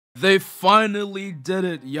They finally did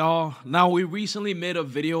it, y'all. Now, we recently made a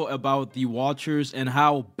video about the Watchers and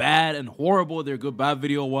how bad and horrible their goodbye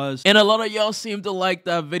video was. And a lot of y'all seem to like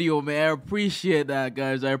that video, man. I appreciate that,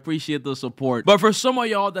 guys. I appreciate the support. But for some of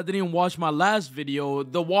y'all that didn't watch my last video,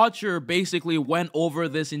 the Watcher basically went over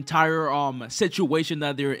this entire situation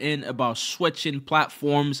that they're in about switching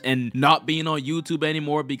platforms and not being on YouTube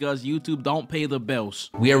anymore because YouTube don't pay the bills.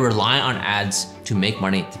 We are relying on ads to make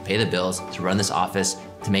money, to pay the bills, to run this office,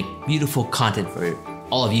 to make beautiful content for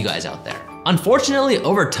all of you guys out there. Unfortunately,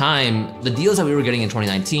 over time, the deals that we were getting in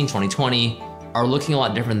 2019, 2020 are looking a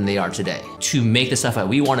lot different than they are today to make the stuff that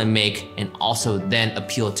we want to make and also then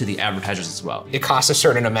appeal to the advertisers as well. It costs a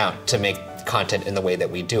certain amount to make content in the way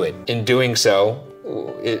that we do it. In doing so,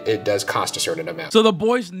 it does cost a certain amount. So the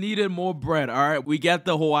boys needed more bread, all right? We get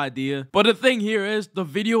the whole idea. But the thing here is the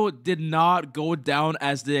video did not go down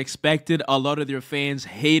as they expected. A lot of their fans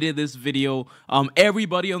hated this video.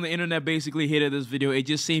 Everybody on the internet basically hated this video. It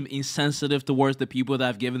just seemed insensitive towards the people that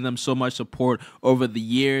have given them so much support over the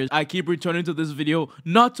years. I keep returning to this video,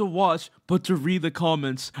 not to watch, but to read the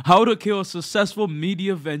comments. How to kill a successful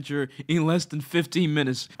media venture in less than 15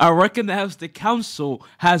 minutes. I recognize the council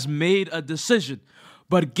has made a decision,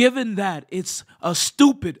 but given that it's a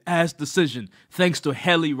stupid ass decision, thanks to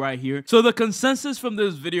Helly right here. So the consensus from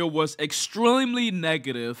this video was extremely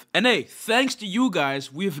negative. And hey, thanks to you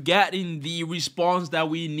guys, we've gotten the response that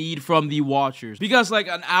we need from the Watchers. Because like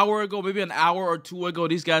an hour ago, maybe an hour or two ago,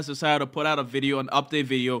 these guys decided to put out a video, an update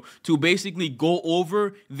video, to basically go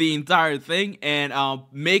over the entire thing and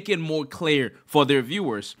make it more clear for their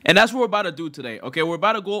viewers. And that's what we're about to do today, okay? We're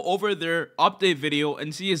about to go over their update video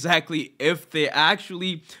and see exactly if they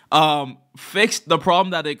actually fixed the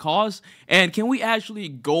problem that it caused, and can we actually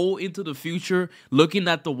go into the future looking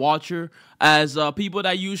at the Watcher as people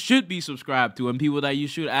that you should be subscribed to and people that you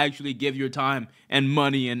should actually give your time and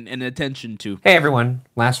money and attention to. Hey everyone,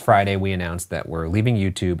 last Friday we announced that we're leaving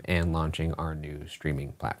YouTube and launching our new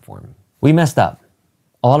streaming platform. We messed up.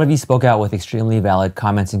 A lot of you spoke out with extremely valid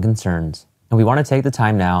comments and concerns, and we want to take the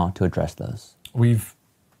time now to address those. We've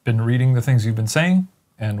been reading the things you've been saying,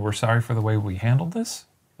 and we're sorry for the way we handled this,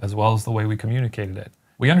 as well as the way we communicated it.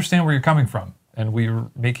 We understand where you're coming from, and we're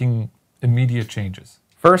making immediate changes.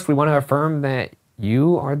 First, we want to affirm that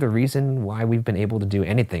you are the reason why we've been able to do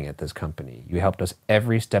anything at this company. You helped us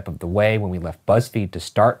every step of the way when we left BuzzFeed to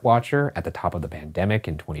start Watcher at the top of the pandemic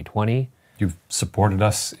in 2020. You've supported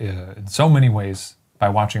us in so many ways by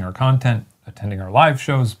watching our content, attending our live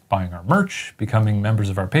shows, buying our merch, becoming members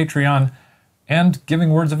of our Patreon, and giving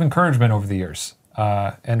words of encouragement over the years.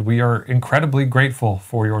 And we are incredibly grateful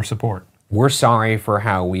for your support. We're sorry for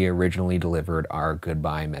how we originally delivered our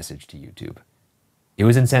goodbye message to YouTube. It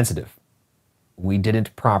was insensitive. We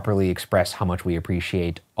didn't properly express how much we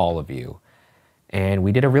appreciate all of you. And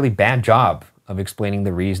we did a really bad job of explaining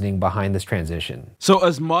the reasoning behind this transition. So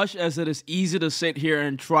as much as it is easy to sit here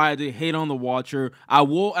and try to hate on the Watcher, I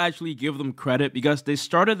will actually give them credit because they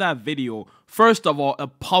started that video, first of all,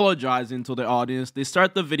 apologizing to the audience. They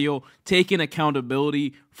start the video taking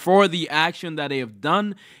accountability for the action that they have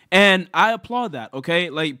done, and I applaud that, okay?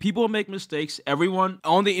 Like, people make mistakes. Everyone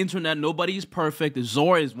on the internet, nobody's perfect.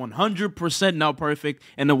 Zora is 100% not perfect,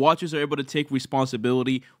 and the Watchers are able to take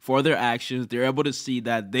responsibility for their actions. They're able to see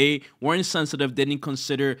that they weren't sensitive, didn't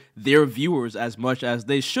consider their viewers as much as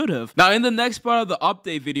they should have. Now, in the next part of the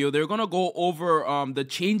update video, they're going to go over the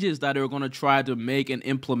changes that they're going to try to make and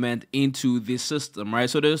implement into this system, right?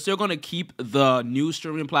 So they're still going to keep the new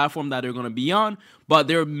streaming platform that they're going to be on, but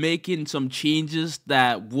they're making some changes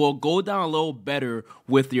that will go down a little better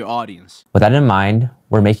with your audience. With that in mind,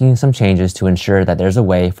 we're making some changes to ensure that there's a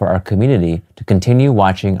way for our community to continue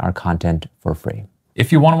watching our content for free.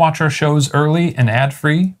 If you want to watch our shows early and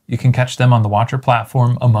ad-free, you can catch them on the Watcher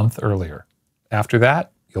platform a month earlier. After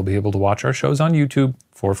that, you'll be able to watch our shows on YouTube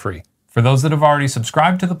for free. For those that have already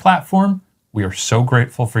subscribed to the platform, we are so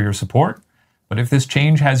grateful for your support. But if this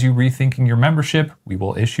change has you rethinking your membership, we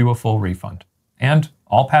will issue a full refund. And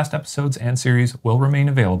all past episodes and series will remain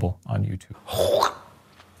available on YouTube.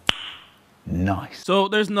 Nice. So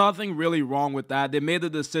there's nothing really wrong with that. They made the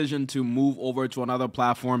decision to move over to another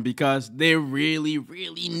platform because they really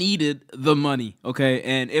needed the money, okay?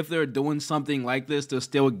 And if they're doing something like this to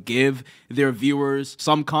still give their viewers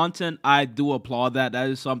some content, I do applaud that. That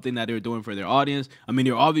is something that they're doing for their audience. I mean,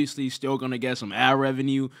 you're obviously still going to get some ad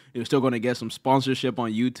revenue. You're still going to get some sponsorship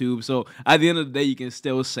on YouTube. So at the end of the day, you can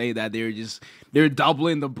still say that they're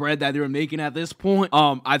doubling the bread that they're making at this point.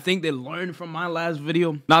 I think they learned from my last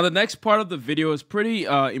video. Now, the next part of the video is pretty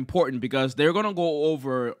important because they're gonna go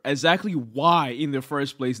over exactly why, in the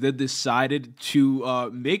first place, they decided to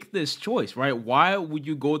make this choice, right? Why would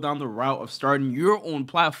you go down the route of starting your own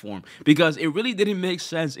platform? Because it really didn't make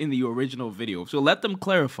sense in the original video. So let them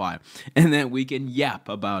clarify, and then we can yap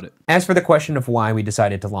about it. As for the question of why we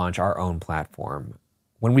decided to launch our own platform,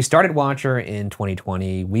 when we started Watcher in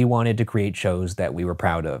 2020, we wanted to create shows that we were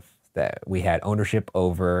proud of, that we had ownership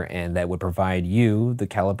over, and that would provide you the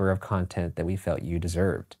caliber of content that we felt you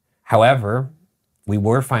deserved. However, we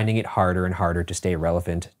were finding it harder and harder to stay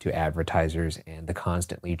relevant to advertisers and the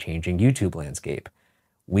constantly changing YouTube landscape.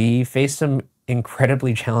 We faced some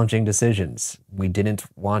incredibly challenging decisions. We didn't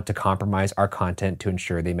want to compromise our content to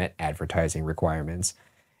ensure they met advertising requirements.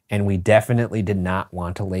 And we definitely did not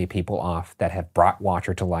want to lay people off that have brought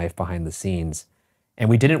Watcher to life behind the scenes. And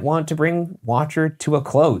we didn't want to bring Watcher to a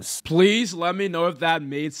close. Please let me know if that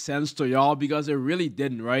made sense to y'all, because it really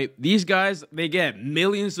didn't, right? These guys, they get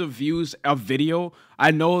millions of views a video. I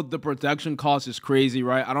know the production cost is crazy,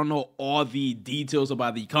 right? I don't know all the details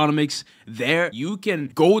about the economics there. You can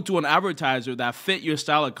go to an advertiser that fit your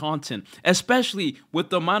style of content, especially with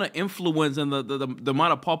the amount of influence and the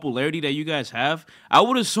amount of popularity that you guys have. I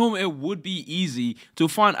would assume it would be easy to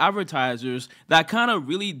find advertisers that kind of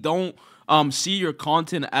really don't see your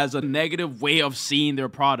content as a negative way of seeing their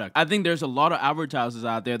product. I think there's a lot of advertisers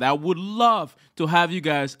out there that would love to have you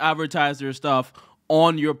guys advertise their stuff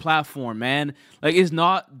on your platform, man. Like, it's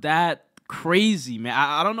not that crazy, man.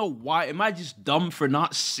 I don't know why. Am I just dumb for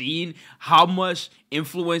not seeing how much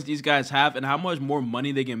influence these guys have and how much more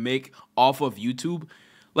money they can make off of YouTube?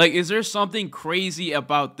 Like, is there something crazy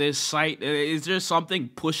about this site? Is there something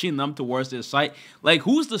pushing them towards this site? Like,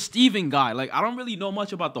 who's the Steven guy? Like, I don't really know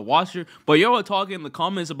much about the Watcher, but y'all are talking in the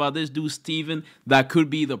comments about this dude Steven that could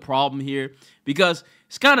be the problem here, because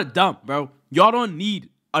it's kind of dumb, bro. Y'all don't need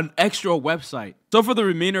an extra website. So for the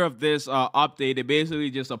remainder of this update, they basically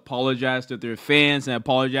just apologized to their fans and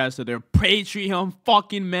apologized to their Patreon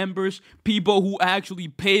fucking members, people who actually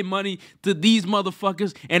pay money to these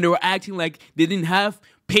motherfuckers, and they were acting like they didn't have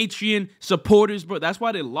Patreon supporters, bro. That's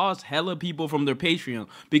why they lost hella people from their Patreon,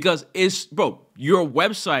 because it's, bro, your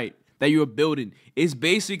website that you're building is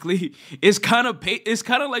basically, it's kind of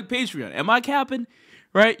like Patreon. Am I capping?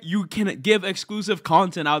 Right? You can give exclusive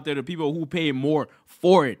content out there to people who pay more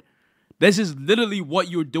for it. This is literally what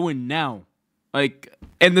you're doing now. Like,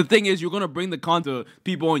 and the thing is, you're going to bring the content to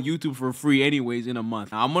people on YouTube for free anyways in a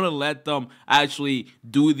month. Now, I'm going to let them actually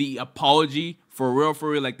do the apology for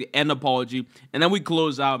real, like the end apology. And then we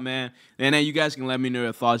close out, man. And then you guys can let me know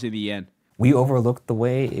your thoughts at the end. We overlooked the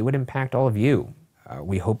way it would impact all of you.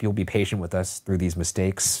 We hope you'll be patient with us through these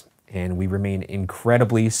mistakes. And we remain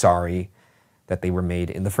incredibly sorry that they were made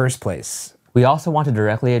in the first place. We also want to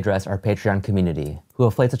directly address our Patreon community, who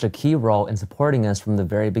have played such a key role in supporting us from the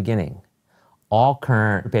very beginning. All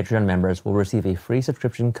current Patreon members will receive a free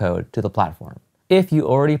subscription code to the platform. If you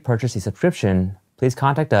already purchased a subscription, please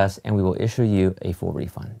contact us and we will issue you a full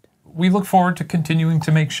refund. We look forward to continuing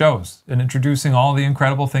to make shows and introducing all the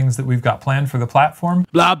incredible things that we've got planned for the platform.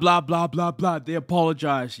 Blah, blah, blah, blah, blah. They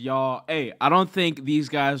apologize, y'all. Hey, I don't think these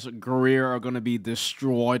guys' career are going to be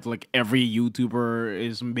destroyed like every YouTuber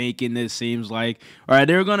is making it seems like. All right,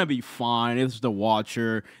 they're going to be fine. It's the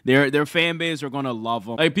Watcher. Their fan base are going to love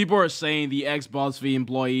them. Like, people are saying the ex-BuzzFeed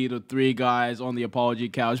employee, the 3 guys on the apology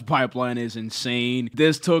couch pipeline is insane.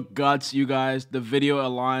 This took guts, you guys. The video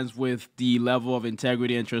aligns with the level of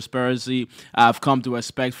integrity and transparency I've come to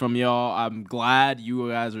expect from y'all. I'm glad you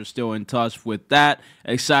guys are still in touch with that.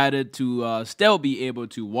 Excited to still be able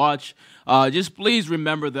to watch. Just please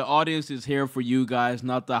remember, the audience is here for you guys,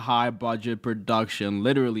 not the high budget production.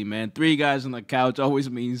 Literally, man, 3 guys on the couch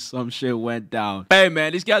always means some shit went down. Hey,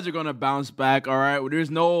 man, these guys are gonna bounce back, all right?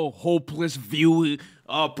 There's no hopeless view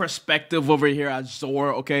perspective over here at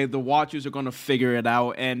Zor. Okay, the Watchers are gonna figure it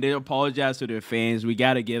out, and they apologize to their fans. We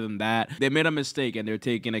gotta give them that. They made a mistake and they're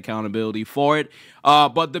taking accountability for it.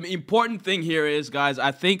 But the important thing here is, guys,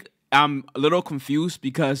 I think I'm a little confused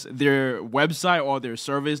because their website or their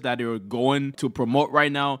service that they're going to promote right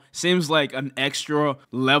now seems like an extra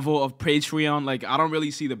level of Patreon. Like, I don't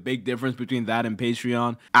really see the big difference between that and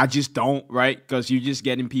Patreon. I just don't, right? Because you're just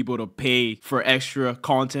getting people to pay for extra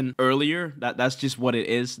content earlier. That's just what it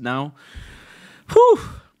is now. Whew.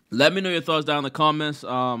 Let me know your thoughts down in the comments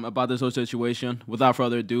about this whole situation. Without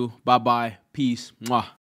further ado, bye-bye. Peace. Mwah.